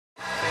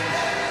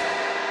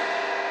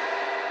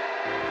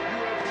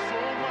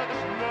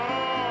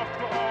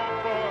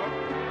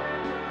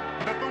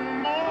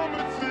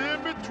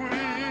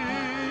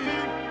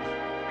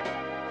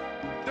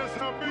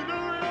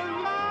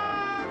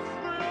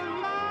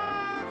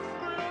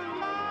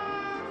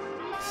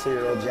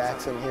Cyril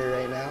Jackson here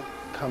right now,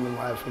 coming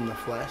live from the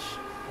flesh.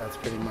 That's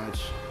pretty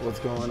much what's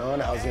going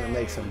on. I was gonna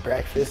make some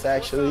breakfast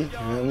actually. You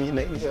feel me,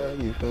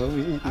 nigga? You feel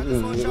me? Yep.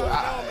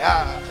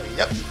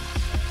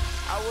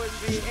 I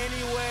wouldn't be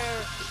anywhere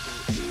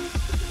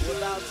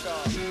without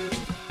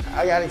y'all.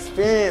 I got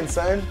experience,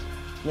 son.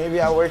 Maybe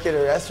I'll work at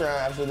a restaurant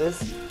after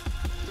this.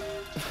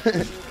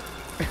 Pretty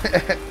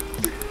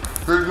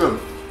good.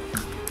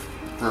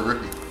 For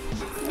Ricky.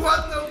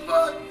 What the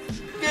fuck?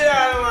 Get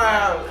out of my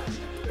house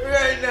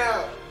right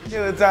now.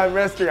 Killer Time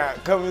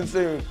Restaurant coming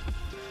soon.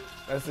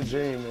 That's a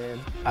dream, man.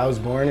 I was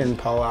born in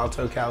Palo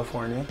Alto,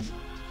 California,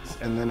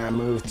 and then I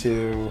moved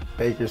to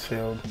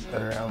Bakersfield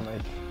at around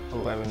like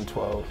 11,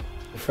 12.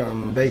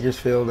 From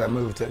Bakersfield, I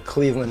moved to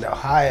Cleveland,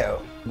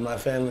 Ohio. My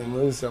family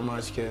moved so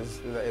much because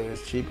it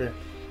was cheaper.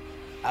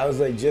 I was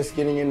like just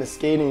getting into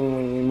skating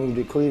when we moved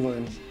to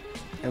Cleveland,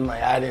 and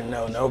like I didn't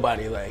know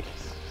nobody. Like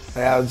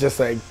I was just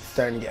like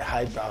starting to get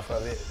hyped off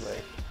of it,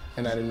 like,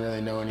 and I didn't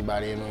really know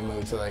anybody, and we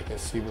moved to like a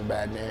super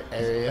bad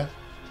area.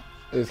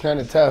 It was kind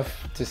of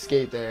tough to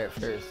skate there at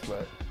first,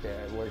 but yeah,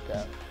 it worked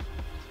out.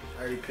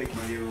 I already picked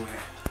my giveaway.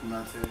 I'm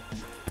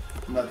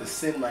about to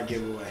send my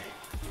giveaway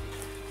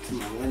to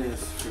my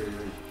winners for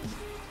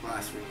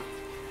last week.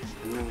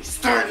 And then we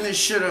starting this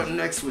shit up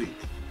next week.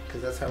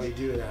 Cause that's how we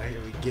do it out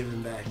here. We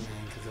giving back,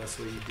 man, cause that's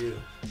what you do.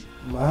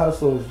 My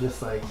hustle is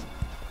just like,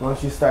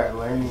 once you start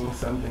learning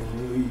something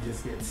new, you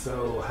just get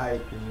so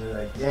hyped and you're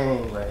like,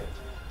 dang, like,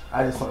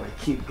 I just want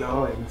to keep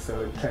going.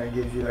 So it kind of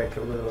gives you like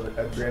a little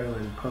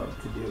adrenaline pump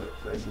to do it.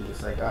 Like you're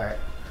just like, all right,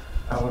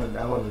 I want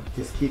to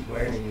just keep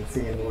learning and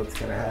seeing what's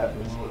gonna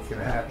happen.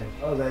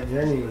 Oh, that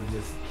journey was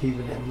just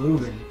keeping it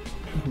moving,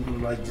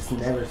 like just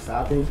never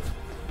stopping,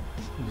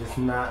 just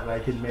not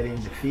like admitting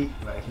defeat.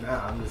 Like,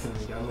 nah, I'm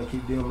gonna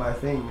keep doing my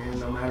thing, man,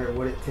 no matter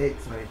what it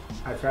takes. Like,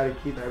 I try to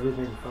keep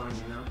everything fun,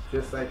 you know,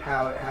 just like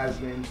how it has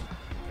been,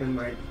 and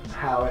like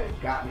how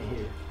it got me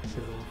here.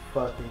 Because I'm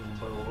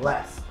fucking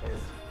blessed as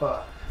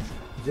fuck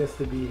just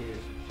to be here.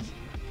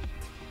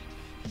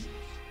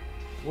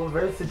 What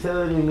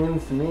versatility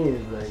means to me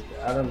is like,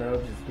 I don't know,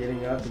 just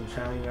getting up and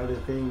trying other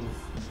things,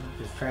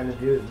 just trying to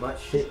do as much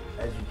shit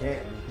as you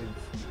can, because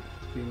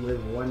we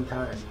live one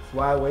time.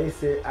 Why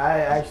waste it? I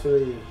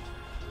actually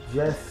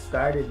just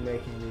started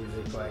making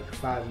music like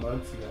 5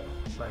 months ago.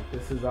 Like,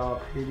 this is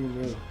all pretty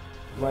new.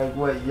 Like,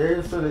 what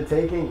yours for the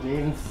taking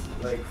means,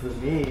 like, for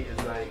me, is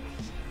like,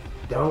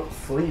 don't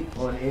sleep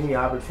on any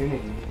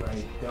opportunity.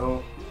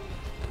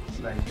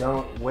 Like,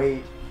 don't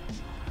wait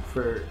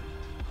for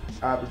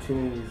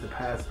opportunities to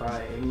pass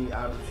by. Any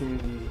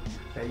opportunity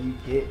that you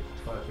get,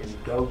 fucking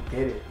go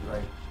get it.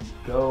 Like,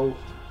 go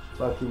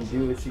fucking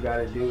do what you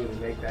gotta do to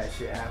make that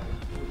shit happen.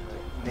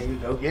 Like,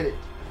 nigga, go get it.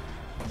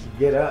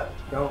 Get up.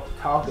 Don't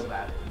talk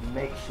about it.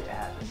 Make shit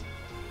happen.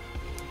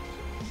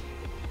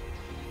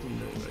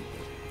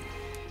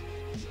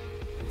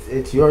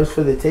 It's yours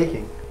for the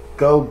taking.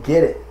 Go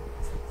get it.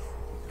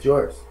 It's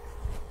yours.